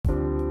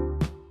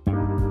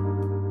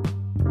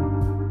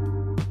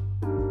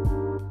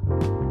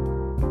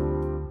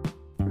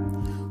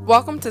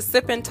Welcome to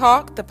Sip and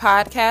Talk, the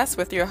podcast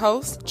with your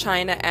host,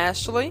 China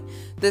Ashley.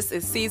 This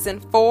is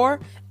Season 4,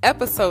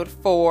 Episode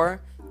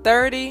 4,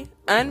 30,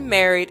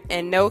 Unmarried,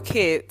 and No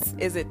Kids.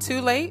 Is it too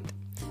late?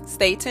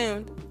 Stay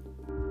tuned.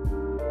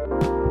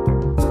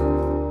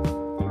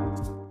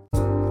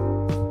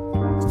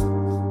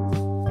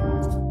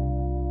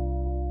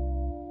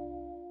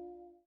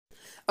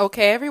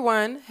 Okay,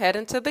 everyone, head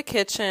into the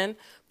kitchen,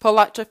 pull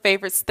out your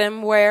favorite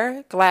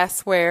stemware,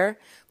 glassware,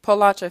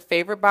 pull out your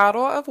favorite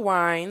bottle of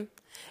wine,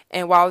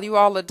 and while you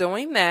all are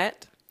doing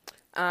that,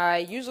 I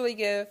usually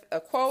give a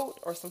quote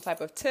or some type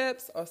of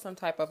tips or some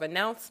type of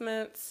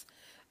announcements.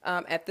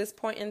 At this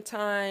point in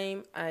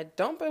time, I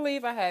don't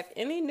believe I have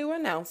any new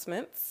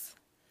announcements.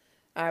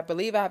 I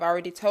believe I've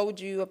already told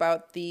you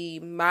about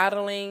the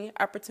modeling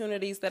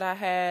opportunities that I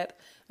had.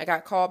 I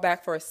got called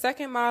back for a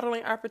second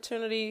modeling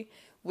opportunity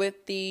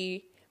with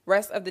the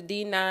rest of the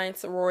D9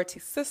 sorority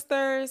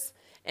sisters,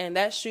 and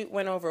that shoot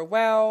went over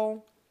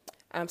well.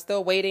 I'm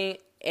still waiting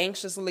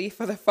anxiously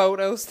for the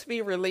photos to be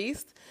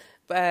released,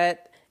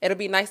 but it'll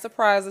be nice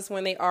surprises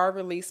when they are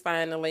released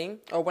finally,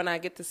 or when I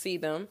get to see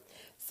them.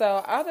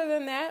 So other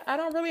than that, I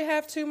don't really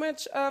have too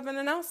much of an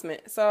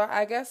announcement. So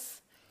I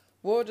guess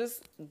we'll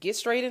just get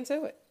straight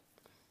into it.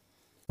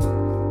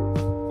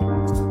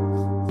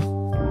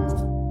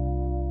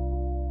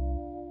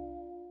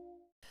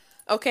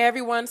 Okay,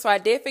 everyone, so I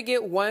did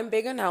forget one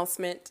big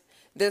announcement.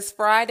 This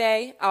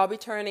Friday, I'll be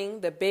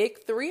turning the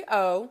big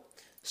 3-0.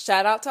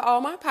 Shout out to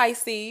all my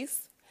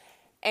Pisces.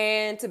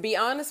 And to be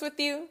honest with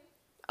you,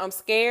 I'm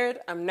scared,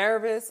 I'm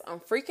nervous, I'm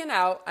freaking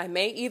out. I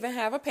may even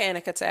have a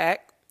panic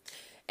attack.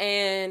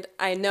 And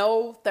I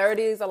know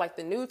 30s are like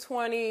the new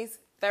 20s.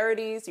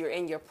 30s, you're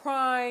in your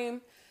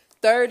prime.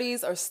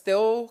 30s are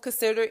still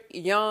considered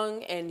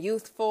young and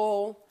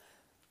youthful.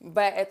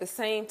 But at the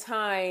same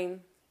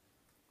time,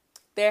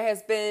 there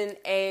has been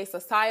a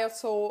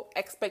societal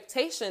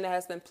expectation that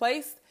has been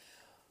placed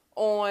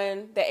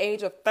on the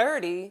age of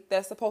 30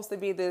 that's supposed to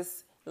be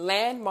this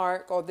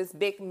landmark or this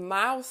big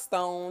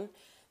milestone.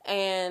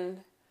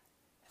 And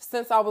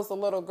since I was a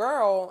little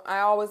girl, I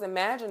always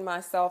imagined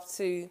myself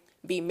to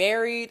be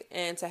married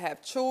and to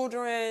have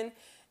children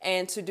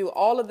and to do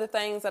all of the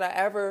things that I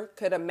ever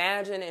could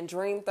imagine and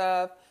dreamed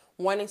of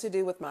wanting to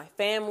do with my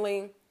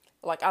family.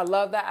 Like, I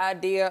love the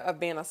idea of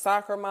being a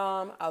soccer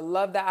mom. I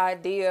love the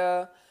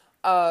idea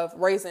of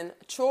raising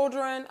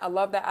children. I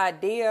love the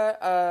idea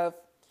of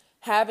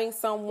having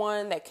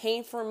someone that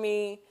came from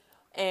me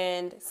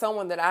and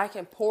someone that I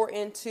can pour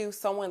into,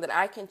 someone that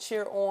I can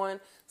cheer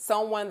on,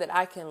 someone that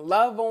I can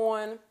love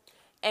on,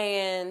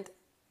 and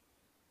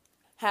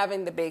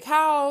having the big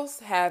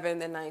house, having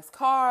the nice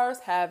cars,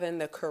 having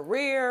the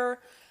career.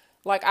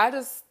 Like, I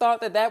just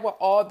thought that that would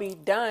all be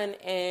done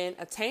and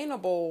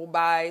attainable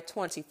by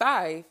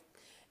 25.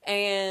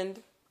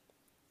 And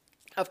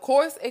of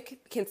course,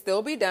 it can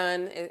still be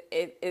done.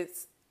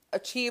 It's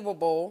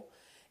achievable.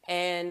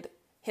 And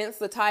hence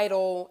the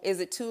title,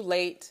 Is It Too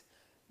Late?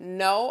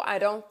 No, I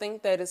don't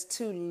think that it's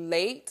too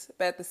late.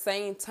 But at the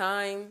same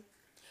time,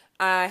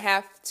 I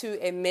have to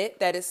admit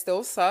that it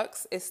still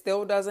sucks. It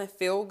still doesn't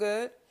feel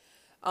good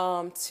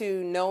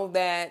to know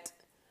that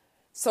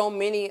so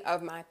many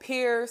of my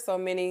peers, so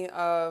many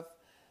of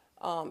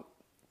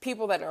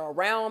people that are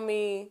around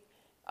me,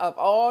 of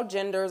all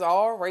genders,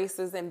 all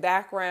races and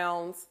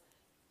backgrounds,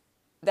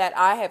 that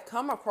I have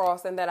come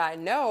across and that I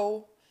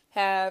know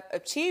have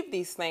achieved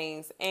these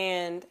things.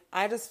 And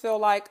I just feel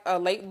like a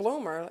late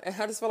bloomer. And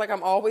I just feel like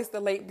I'm always the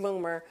late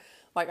bloomer.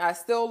 Like, I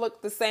still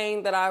look the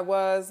same that I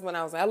was when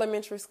I was in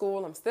elementary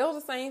school. I'm still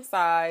the same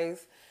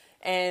size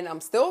and I'm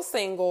still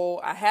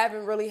single. I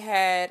haven't really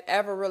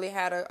ever really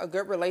had a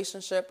good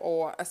relationship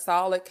or a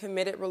solid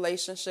committed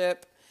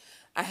relationship.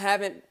 I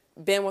haven't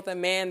been with a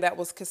man that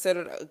was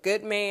considered a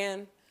good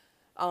man.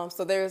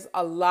 So there's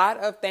a lot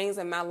of things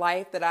in my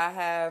life that I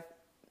have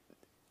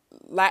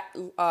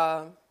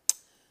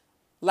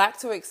lack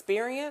to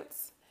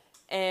experience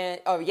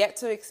or yet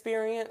to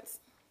experience.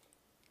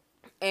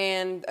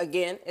 And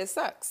again, it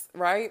sucks,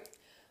 right?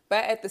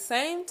 But at the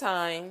same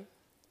time,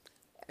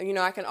 you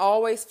know, I can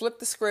always flip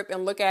the script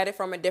and look at it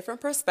from a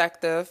different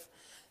perspective,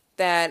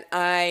 that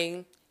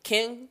I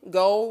can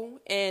go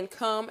and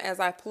come as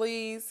I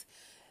please.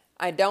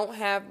 I don't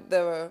have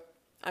the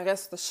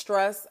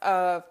stress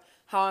of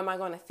how am I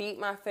going to feed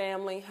my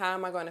family? How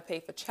am I going to pay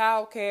for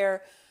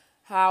childcare?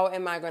 How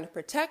am I going to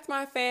protect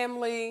my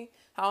family?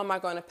 How am I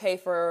going to pay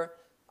for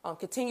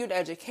continued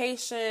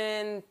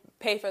education,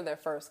 pay for their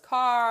first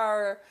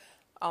car?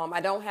 I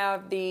don't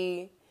have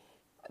the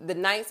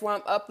nights where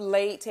I'm up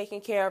late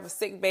taking care of a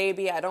sick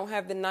baby. I don't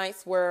have the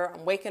nights where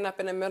I'm waking up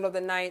in the middle of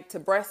the night to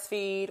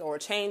breastfeed or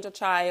change a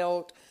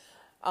child.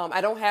 I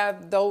don't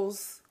have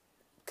those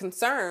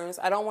concerns.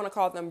 I don't want to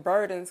call them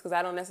burdens because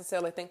I don't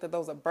necessarily think that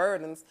those are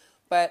burdens,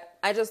 but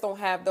I just don't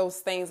have those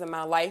things in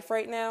my life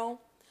right now.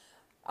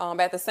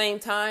 At the same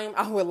time,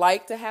 I would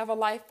like to have a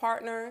life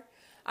partner.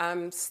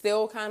 I'm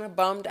still kind of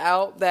bummed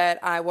out that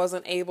I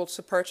wasn't able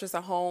to purchase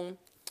a home.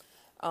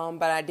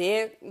 But I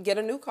did get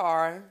a new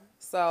car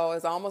So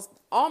it's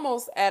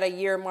almost at a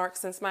year mark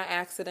since my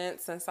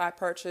accident, since I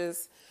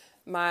purchased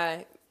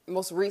my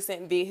most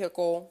recent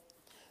vehicle.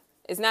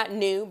 It's not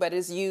new, but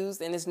it's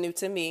used and it's new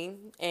to me.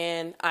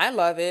 And I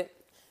love it.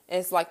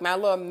 It's like my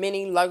little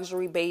mini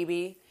luxury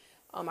baby.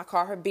 I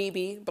call her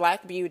BB,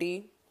 Black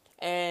Beauty.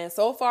 And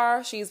so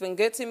far, she's been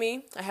good to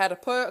me. I had to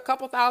put a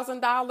couple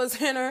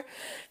 $1,000s in her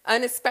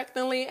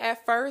unexpectedly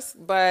at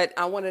first, but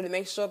I wanted to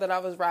make sure that I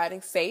was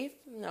riding safe.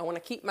 I want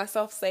to keep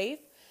myself safe.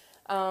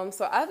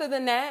 So other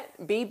than that,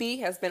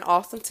 BB has been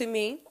awesome to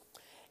me.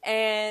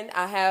 And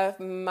I have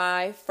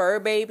my fur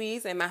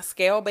babies and my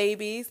scale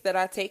babies that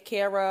I take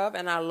care of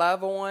and I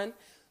love on.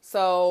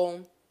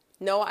 So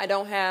no, I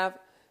don't have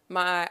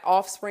my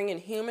offspring in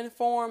human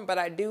form, but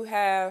I do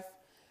have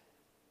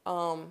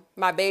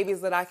my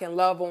babies that I can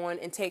love on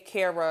and take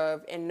care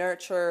of and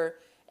nurture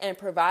and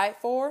provide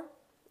for.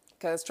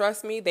 Because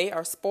trust me, they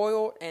are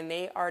spoiled and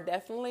they are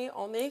definitely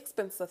on the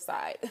expensive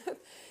side,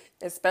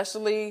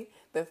 especially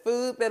the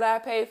food that I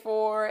pay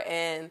for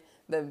and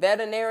the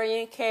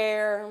veterinarian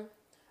care,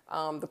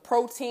 the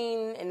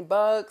protein and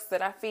bugs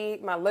that I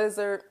feed my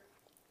lizard,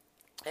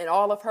 and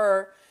all of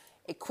her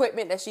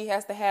equipment that she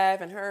has to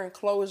have in her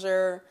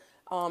enclosure.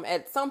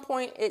 At some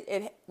point,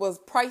 it was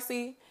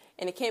pricey,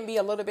 and it can be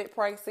a little bit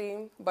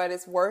pricey, but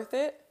it's worth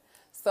it.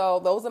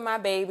 So those are my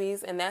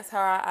babies, and that's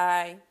how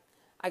I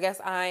guess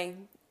I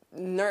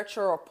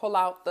nurture or pull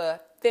out the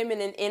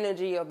feminine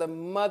energy or the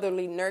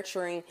motherly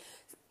nurturing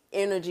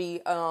energy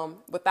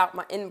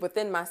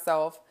within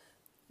myself,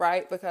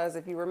 right? Because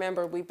if you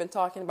remember, we've been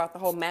talking about the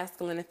whole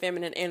masculine and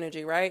feminine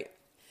energy, right?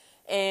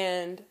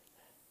 And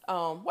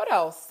what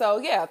else? So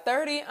yeah,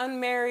 30,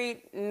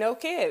 unmarried, no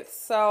kids.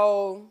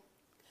 So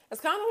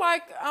it's kind of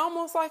like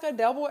almost like a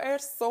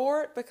double-edged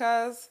sword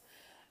because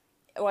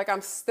like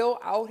I'm still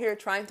out here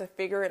trying to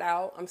figure it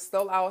out. I'm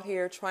still out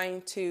here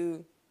trying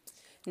to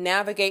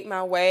navigate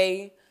my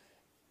way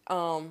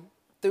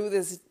through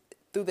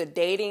the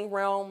dating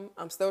realm.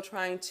 I'm still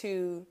trying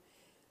to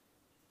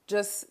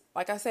just,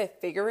 like I said,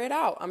 figure it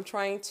out. I'm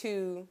trying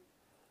to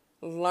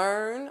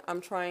learn.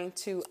 I'm trying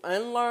to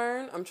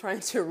unlearn. I'm trying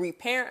to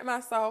reparent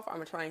myself.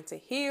 I'm trying to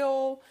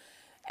heal.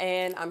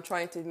 And I'm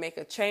trying to make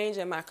a change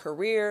in my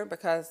career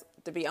because,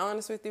 to be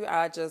honest with you,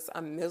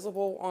 I'm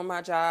miserable on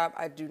my job.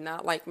 I do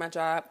not like my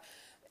job.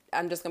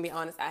 I'm just going to be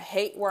honest. I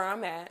hate where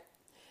I'm at.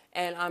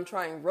 And I'm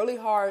trying really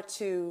hard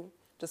to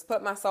just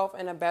put myself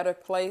in a better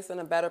place, in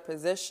a better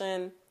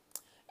position.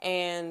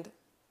 And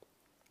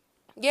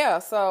yeah,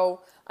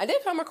 so I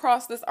did come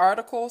across this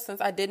article since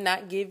I did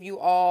not give you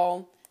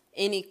all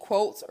any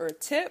quotes or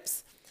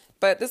tips.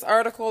 But this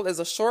article is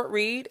a short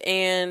read,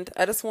 and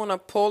I just want to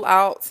pull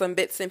out some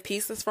bits and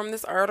pieces from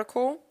this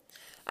article.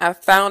 I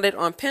found it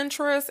on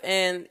Pinterest,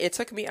 and it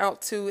took me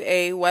out to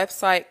a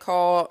website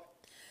called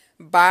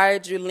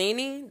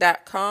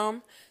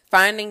byjulini.com,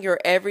 Finding Your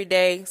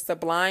Everyday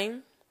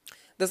Sublime.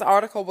 This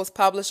article was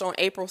published on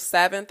April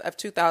 7th of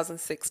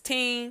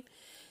 2016,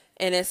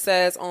 and it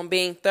says, on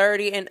being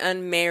 30 and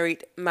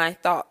unmarried, my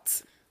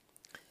thoughts.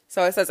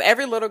 So it says,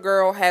 every little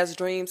girl has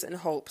dreams and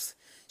hopes.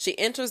 She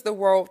enters the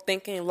world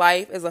thinking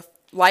life is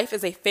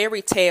a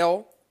fairy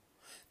tale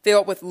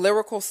filled with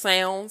lyrical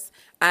sounds,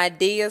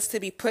 ideas to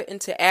be put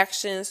into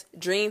actions,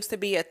 dreams to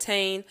be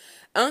attained,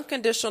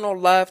 unconditional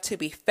love to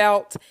be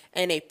felt,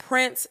 and a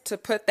prince to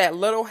put that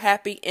little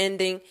happy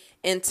ending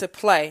into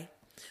play.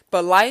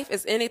 But life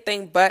is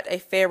anything but a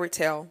fairy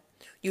tale.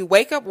 You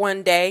wake up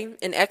one day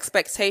and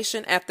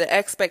expectation after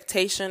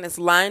expectation is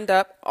lined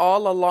up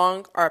all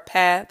along our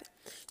path.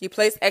 You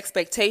place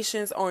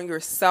expectations on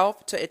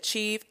yourself to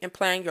achieve and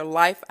plan your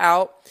life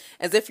out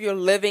as if you're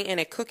living in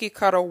a cookie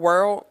cutter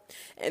world.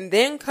 And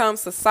then comes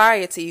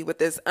society with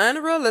its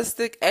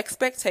unrealistic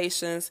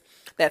expectations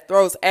that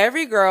throws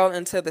every girl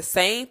into the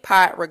same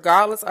pot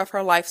regardless of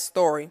her life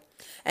story.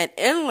 An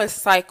endless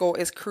cycle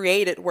is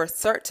created where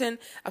certain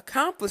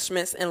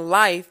accomplishments in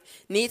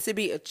life need to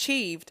be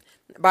achieved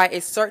by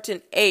a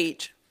certain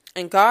age.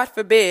 And God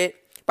forbid,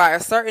 by a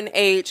certain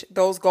age,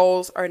 those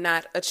goals are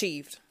not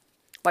achieved.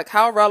 Like,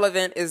 how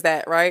relevant is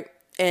that, right?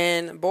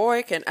 And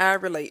boy, can I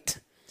relate.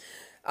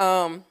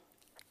 Then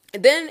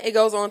it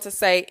goes on to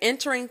say,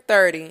 entering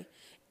 30,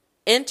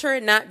 enter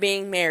not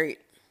being married,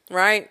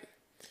 right?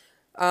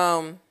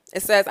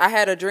 It says, I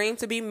had a dream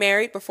to be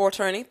married before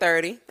turning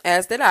 30,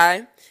 as did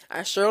I.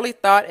 I surely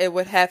thought it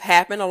would have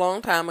happened a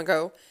long time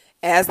ago,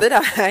 as did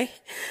I.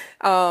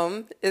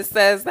 It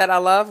says that I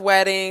love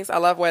weddings. I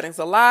love weddings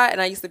a lot,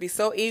 and I used to be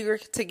so eager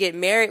to get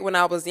married when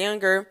I was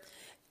younger,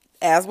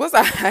 as was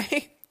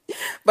I.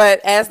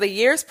 But as the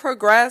years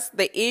progress,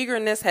 the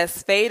eagerness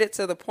has faded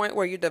to the point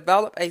where you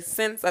develop a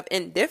sense of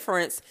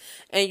indifference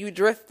and you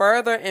drift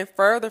further and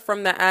further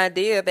from the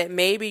idea that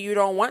maybe you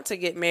don't want to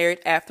get married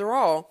after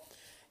all.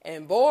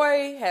 And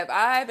boy, have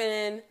I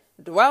been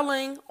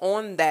dwelling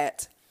on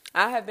that.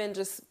 I have been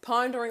just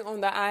pondering on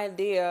the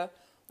idea,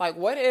 like,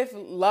 what if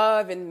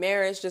love and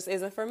marriage just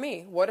isn't for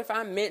me? What if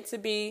I'm meant to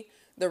be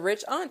the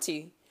rich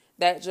auntie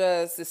that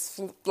just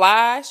is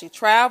fly. She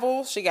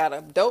travels. She got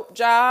a dope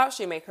job.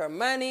 She make her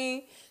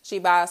money. She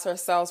buys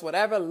herself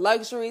whatever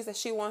luxuries that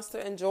she wants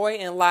to enjoy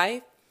in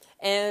life.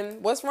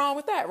 And what's wrong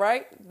with that,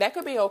 right? That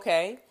could be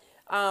okay.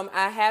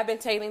 I have been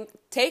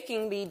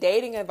taking the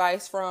dating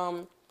advice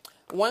from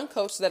one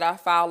coach that I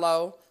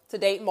follow to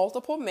date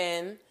multiple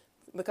men,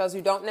 because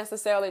you don't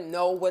necessarily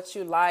know what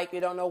you like. You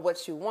don't know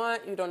what you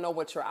want. You don't know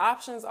what your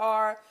options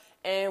are.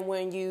 And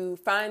when you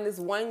find this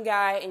one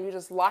guy and you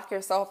just lock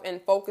yourself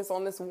and focus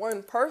on this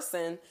one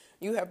person,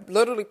 you have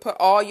literally put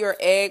all your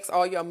eggs,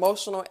 all your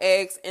emotional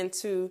eggs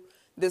into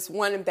this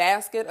one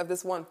basket of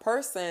this one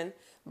person,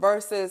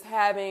 versus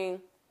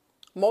having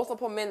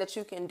multiple men that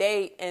you can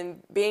date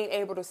and being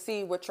able to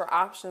see what your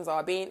options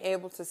are, being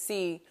able to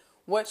see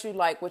what you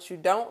like, what you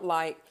don't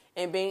like,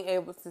 and being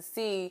able to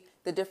see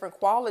the different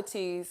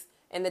qualities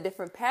and the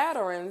different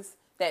patterns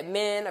that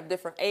men of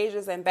different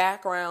ages and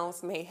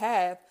backgrounds may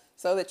have,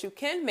 so that you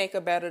can make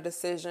a better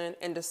decision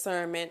and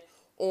discernment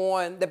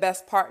on the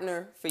best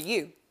partner for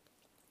you,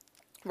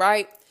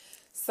 right?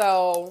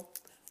 So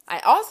I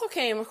also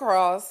came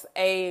across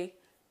a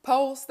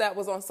post that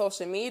was on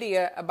social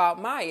media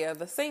about Maya,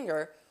 the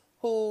singer,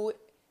 who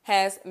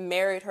has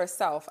married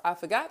herself. I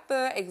forgot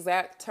the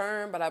exact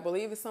term, but I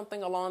believe it's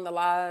something along the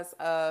lines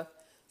of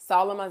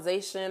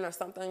solemnization or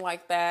something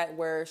like that,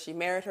 where she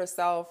married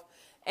herself.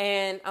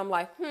 And I'm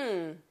like,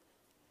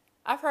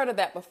 I've heard of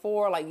that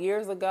before, like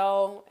years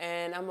ago.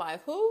 And I'm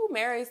like, who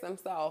marries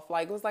themselves?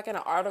 Like, it was like in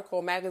an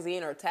article,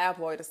 magazine, or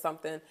tabloid or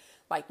something,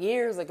 like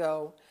years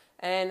ago.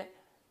 And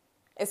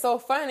it's so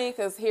funny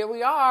because here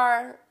we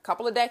are a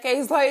couple of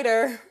decades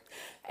later,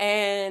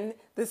 and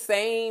the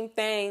same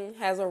thing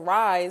has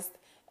arisen,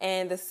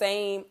 and the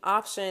same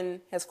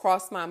option has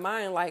crossed my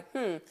mind. Like,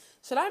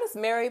 should I just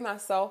marry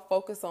myself,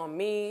 focus on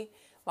me?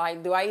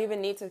 Like, do I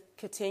even need to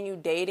continue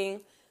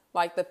dating?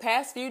 Like, the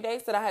past few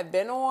dates that I have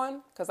been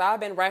on, because I've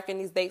been racking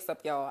these dates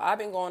up, y'all. I've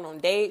been going on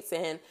dates,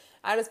 and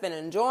I just been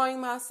enjoying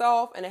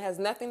myself, and it has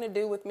nothing to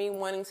do with me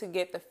wanting to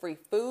get the free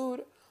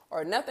food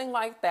or nothing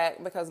like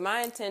that, because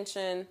my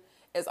intention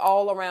is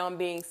all around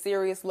being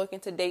serious,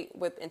 looking to date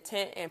with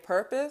intent and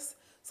purpose.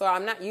 So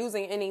I'm not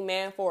using any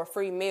man for a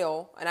free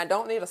meal, and I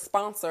don't need a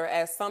sponsor,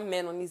 as some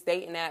men on these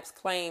dating apps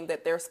claim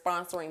that they're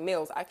sponsoring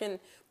meals. I can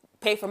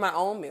pay for my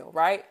own meal,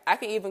 right? I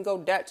can even go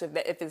Dutch if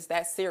it's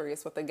that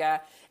serious with a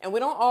guy. And we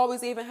don't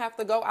always even have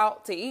to go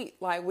out to eat.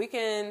 Like, we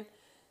can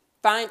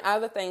find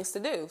other things to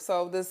do.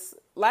 So this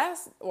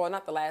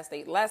not the last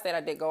date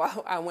I did go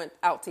out, I went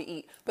out to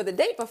eat. But the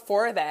date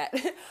before that,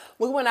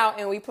 we went out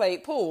and we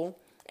played pool.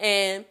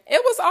 And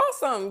it was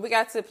awesome. We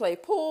got to play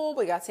pool.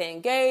 We got to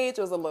engage.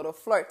 It was a little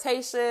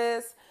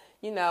flirtatious,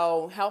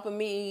 helping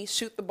me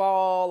shoot the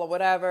ball or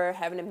whatever,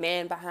 having a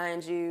man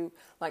behind you.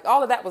 Like,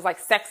 all of that was like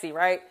sexy,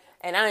 right?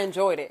 And I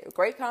enjoyed it.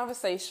 Great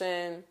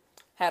conversation.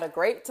 Had a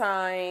great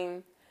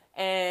time.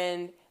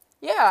 And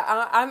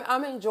yeah,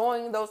 I'm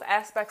enjoying those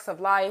aspects of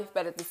life.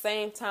 But at the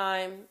same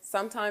time,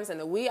 sometimes in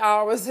the wee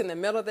hours in the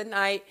middle of the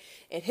night,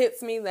 it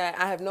hits me that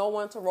I have no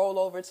one to roll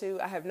over to.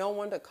 I have no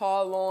one to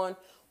call on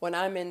when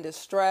I'm in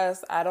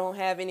distress. I don't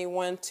have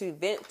anyone to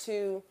vent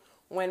to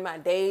when my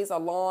days are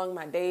long,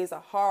 my days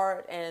are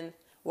hard, and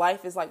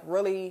life is like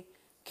really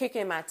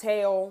kicking my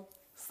tail.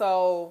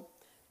 So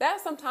that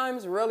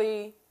sometimes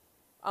really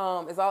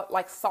is all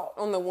like salt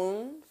on the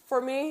wound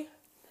for me.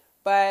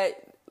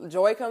 But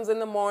joy comes in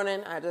the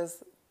morning. I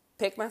just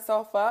pick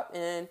myself up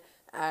and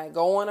I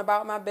go on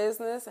about my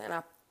business, and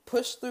I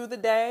push through the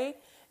day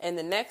and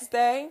the next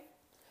day.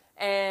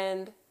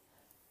 And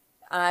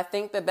I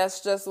think that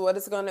that's just what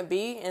it's going to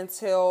be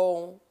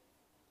until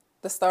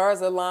the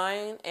stars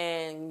align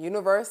and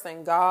universe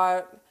and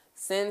God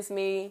sends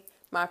me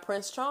my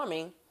Prince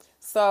Charming.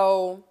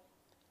 So,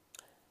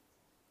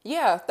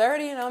 yeah,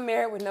 30 and I'm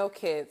married with no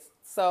kids.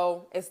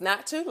 So it's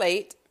not too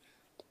late.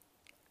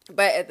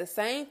 But at the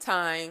same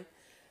time,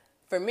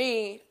 for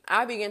me,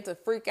 I begin to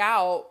freak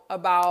out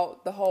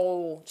about the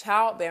whole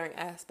childbearing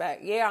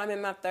aspect. Yeah, I'm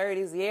in my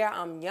 30s. Yeah,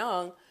 I'm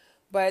young.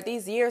 But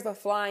these years are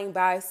flying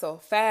by so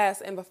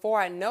fast, and before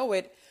I know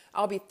it,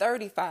 I'll be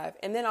 35,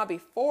 and then I'll be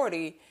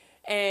 40,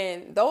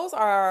 and those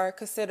are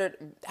considered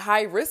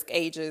high-risk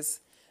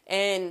ages.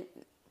 And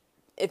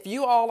if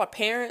you all are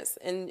parents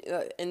and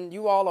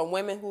you all are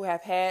women who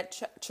have had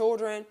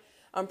children,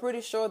 I'm pretty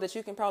sure that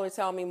you can probably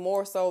tell me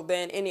more so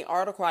than any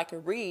article I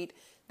can read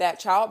that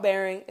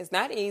childbearing is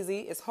not easy,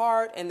 it's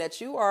hard, and that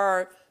you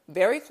are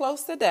very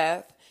close to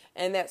death,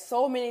 and that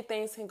so many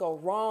things can go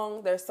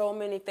wrong. There's so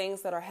many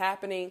things that are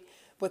happening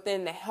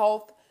within the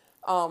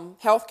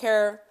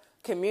healthcare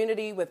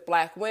community with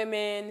Black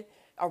women,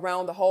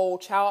 around the whole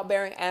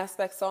childbearing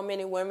aspect. So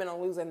many women are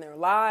losing their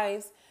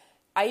lives.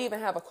 I even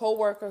have a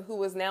coworker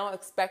who is now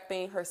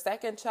expecting her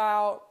second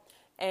child,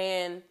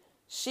 and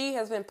she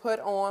has been put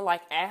on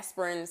like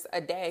aspirins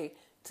a day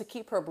to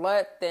keep her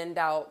blood thinned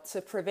out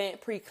to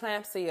prevent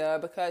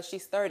preeclampsia, because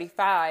she's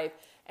 35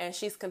 and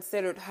she's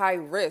considered high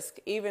risk,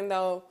 even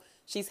though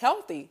she's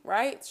healthy,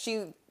 right?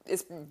 She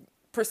is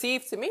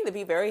perceived to me to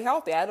be very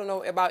healthy. I don't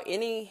know about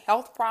any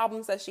health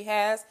problems that she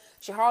has.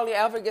 She hardly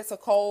ever gets a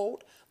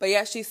cold, but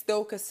yet she's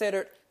still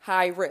considered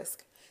high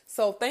risk.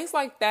 So things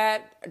like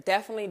that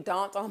definitely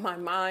daunt on my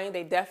mind.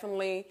 They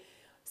definitely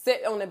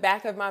sit on the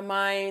back of my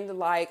mind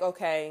like,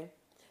 okay,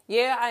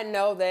 yeah, I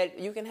know that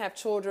you can have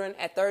children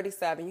at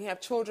 37. You have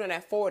children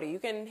at 40. You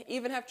can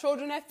even have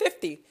children at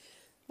 50,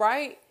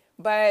 right?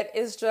 But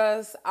it's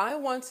just, I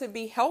want to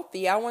be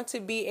healthy. I want to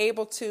be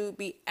able to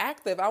be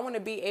active. I want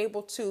to be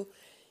able to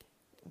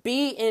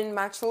be in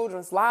my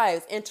children's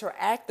lives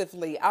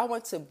interactively. I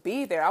want to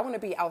be there. I want to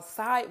be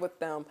outside with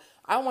them.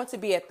 I want to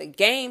be at the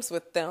games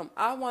with them.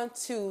 I want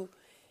to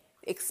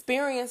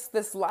experience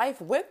this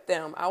life with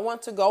them. I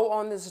want to go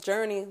on this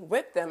journey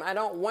with them. I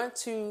don't want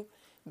to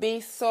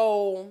be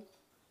so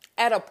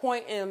at a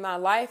point in my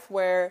life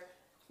where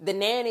the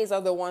nannies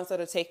are the ones that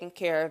are taking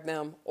care of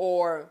them,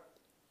 or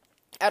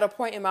at a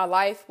point in my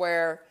life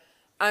where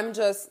I'm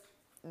just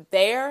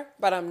there,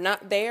 but I'm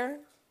not there.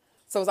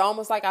 So it's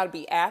almost like I'd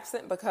be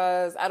absent,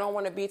 because I don't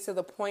want to be to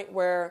the point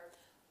where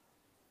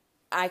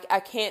I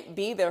can't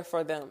be there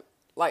for them.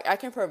 Like, I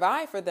can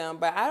provide for them,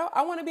 but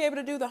I want to be able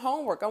to do the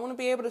homework. I want to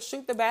be able to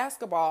shoot the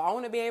basketball. I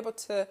want to be able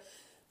to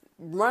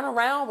run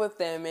around with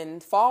them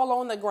and fall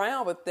on the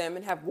ground with them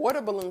and have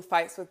water balloon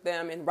fights with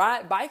them and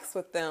ride bikes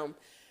with them.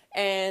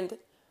 And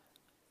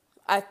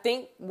I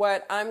think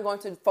what I'm going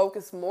to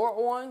focus more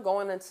on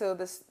going into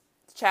this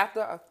chapter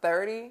of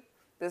 30,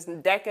 this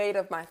decade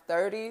of my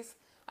 30s,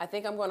 I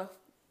think I'm going to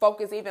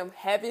focus even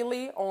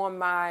heavily on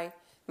my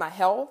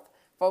health,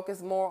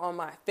 focus more on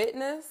my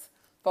fitness,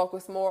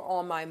 focus more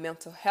on my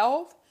mental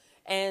health,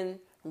 and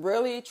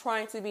really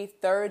trying to be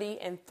 30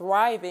 and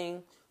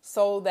thriving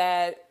so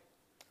that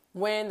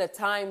when the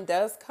time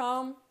does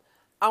come,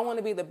 I want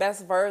to be the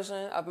best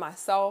version of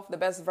myself, the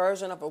best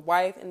version of a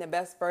wife, and the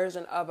best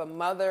version of a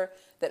mother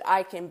that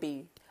I can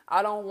be.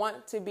 I don't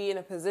want to be in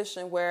a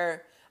position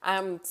where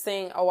I'm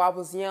saying, oh, I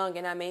was young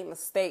and I made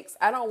mistakes.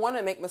 I don't want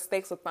to make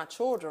mistakes with my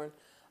children.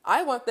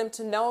 I want them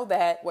to know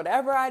that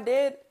whatever I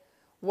did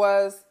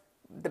was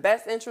the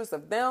best interest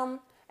of them,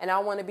 and I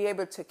want to be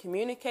able to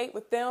communicate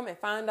with them and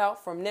find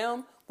out from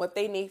them what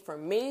they need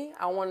from me.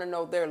 I want to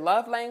know their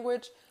love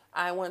language.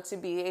 I want to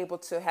be able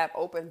to have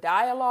open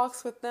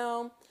dialogues with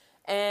them.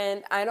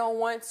 And I don't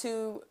want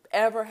to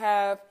ever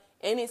have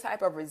any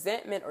type of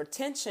resentment or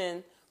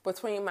tension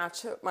between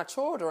my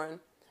children.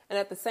 And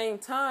at the same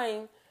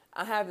time,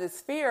 I have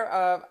this fear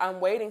of I'm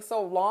waiting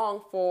so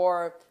long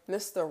for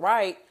Mr.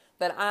 Right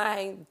that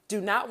I do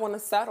not want to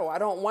settle. I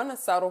don't want to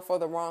settle for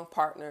the wrong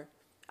partner.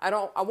 I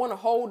want to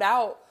hold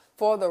out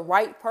for the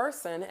right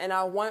person, and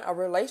I want a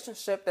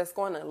relationship that's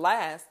going to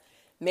last.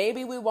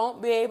 Maybe we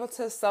won't be able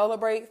to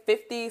celebrate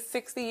 50,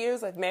 60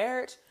 years of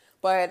marriage,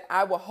 but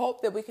I will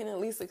hope that we can at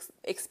least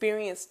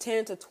experience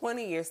 10 to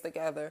 20 years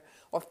together,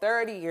 or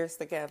 30 years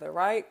together,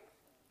 right?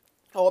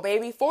 Or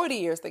maybe 40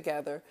 years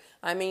together.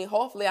 I mean,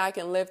 hopefully I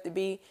can live to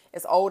be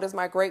as old as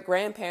my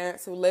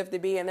great-grandparents who lived to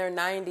be in their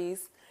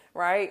 90s,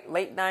 right?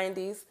 Late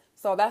 90s.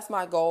 So that's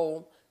my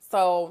goal.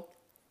 So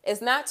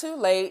it's not too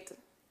late.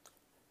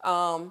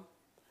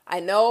 I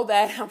know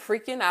that I'm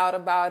freaking out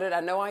about it. I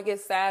know I get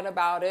sad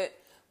about it.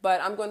 But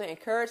I'm going to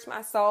encourage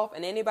myself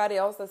and anybody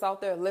else that's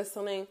out there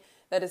listening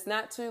that it's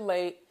not too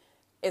late.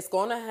 It's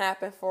going to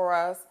happen for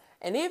us.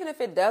 And even if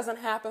it doesn't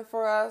happen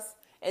for us,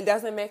 it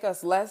doesn't make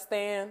us less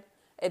than.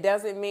 It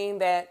doesn't mean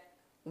that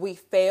we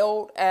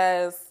failed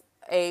as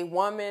a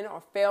woman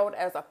or failed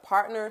as a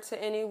partner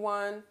to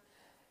anyone.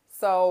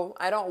 So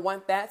I don't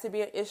want that to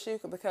be an issue,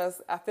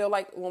 because I feel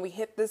like when we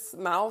hit this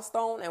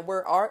milestone and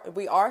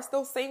we are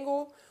still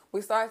single, we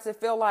start to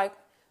feel like,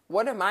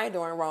 what am I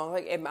doing wrong?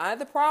 Like, am I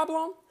the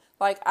problem?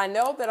 Like, I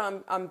know that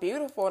I'm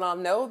beautiful, and I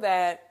know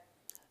that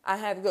I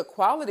have good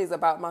qualities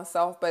about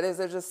myself, but is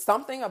there just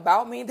something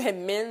about me that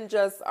men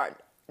just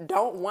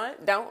don't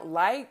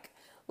like?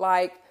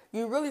 Like,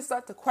 you really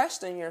start to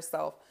question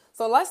yourself.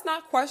 So let's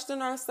not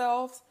question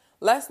ourselves.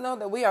 Let's know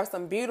that we are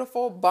some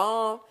beautiful,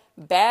 bomb,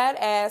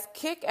 badass,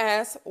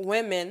 kick-ass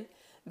women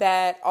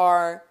that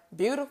are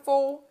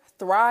beautiful,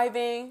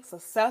 thriving,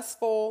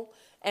 successful,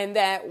 and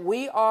that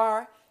we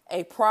are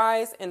a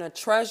prize and a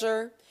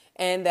treasure.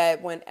 And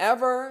that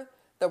whenever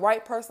the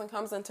right person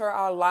comes into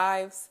our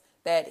lives,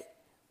 that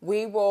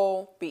we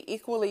will be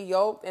equally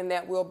yoked, and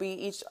that we'll be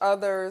each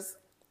other's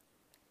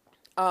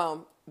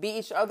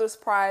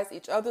prize,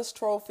 each other's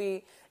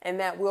trophy, and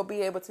that we'll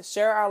be able to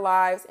share our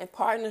lives in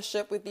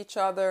partnership with each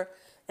other,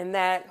 and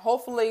that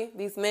hopefully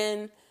these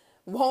men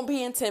won't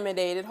be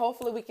intimidated.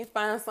 Hopefully we can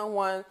find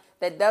someone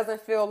that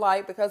doesn't feel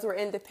like because we're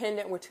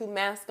independent, we're too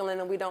masculine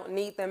and we don't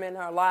need them in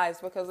our lives,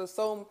 because there's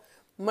so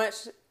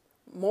much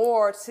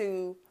more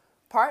to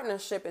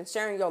partnership and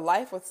sharing your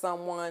life with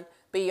someone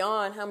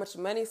beyond how much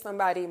money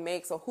somebody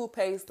makes or who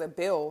pays the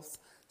bills.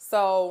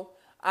 So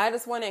I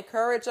just want to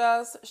encourage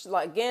us.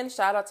 Again,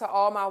 shout out to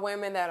all my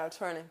women that are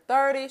turning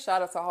 30.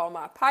 Shout out to all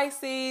my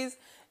Pisces.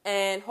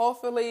 And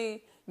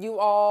hopefully you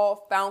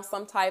all found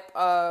some type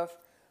of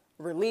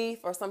relief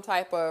or some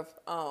type of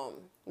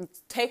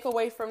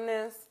takeaway from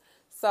this.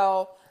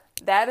 So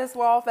that is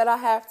all that I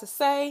have to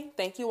say.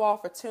 Thank you all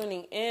for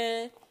tuning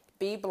in.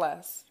 Be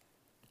blessed.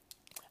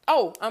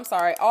 Oh, I'm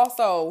sorry.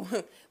 Also,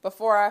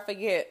 before I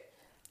forget,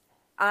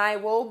 I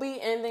will be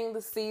ending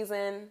the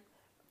season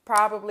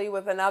probably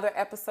with another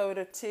episode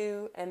or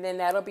two, and then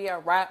that'll be a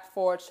wrap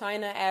for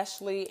China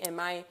Ashley and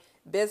my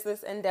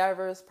business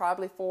endeavors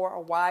probably for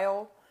a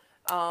while.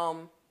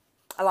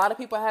 A lot of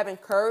people have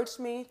encouraged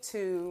me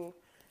to,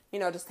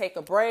 just take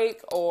a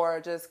break or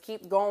just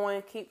keep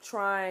going, keep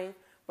trying.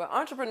 But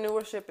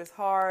entrepreneurship is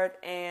hard.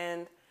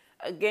 And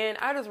again,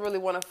 I just really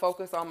want to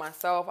focus on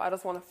myself. I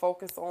just want to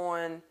focus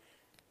on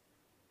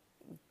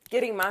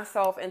getting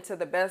myself into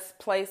the best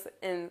place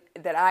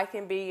that I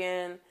can be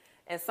in.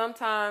 And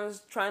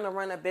sometimes trying to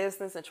run a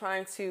business and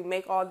trying to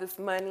make all this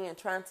money and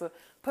trying to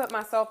put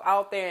myself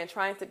out there and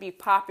trying to be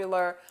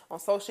popular on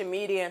social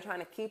media and trying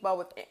to keep up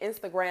with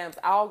Instagram's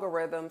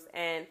algorithms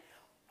and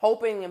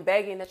hoping and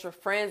begging that your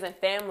friends and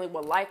family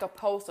will like a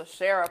post or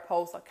share a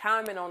post or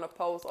comment on a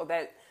post, or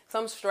that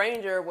some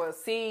stranger will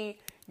see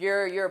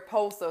your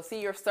post or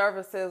see your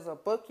services or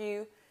book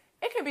you.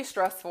 It can be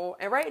stressful.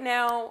 And right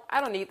now,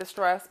 I don't need the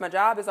stress. My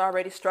job is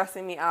already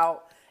stressing me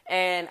out.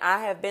 And I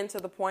have been to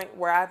the point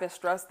where I've been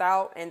stressed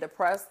out and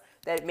depressed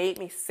that made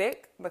me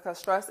sick, because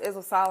stress is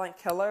a silent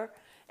killer.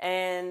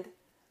 And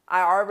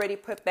I already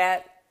put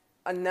that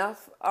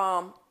enough.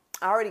 I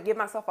already give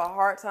myself a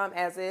hard time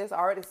as is. I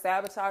already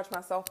sabotage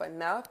myself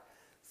enough.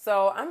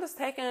 So I'm just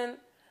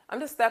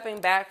stepping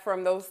back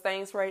from those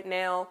things right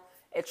now.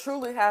 It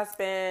truly has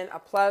been a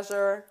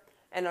pleasure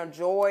and a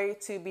joy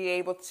to be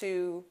able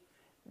to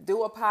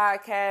do a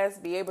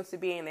podcast, be able to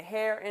be in the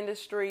hair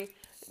industry,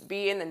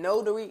 be in the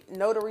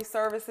notary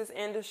services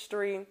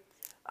industry.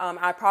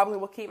 I probably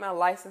will keep my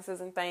licenses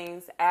and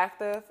things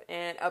active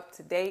and up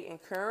to date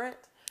and current,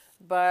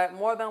 but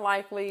more than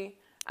likely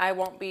I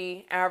won't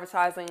be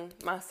advertising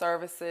my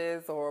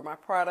services or my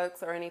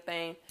products or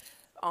anything,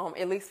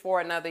 at least for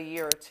another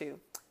year or two.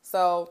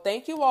 So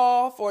thank you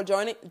all for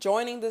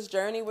joining this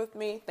journey with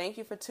me. Thank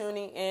you for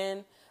tuning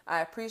in.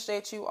 I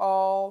appreciate you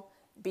all.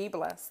 Be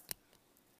blessed.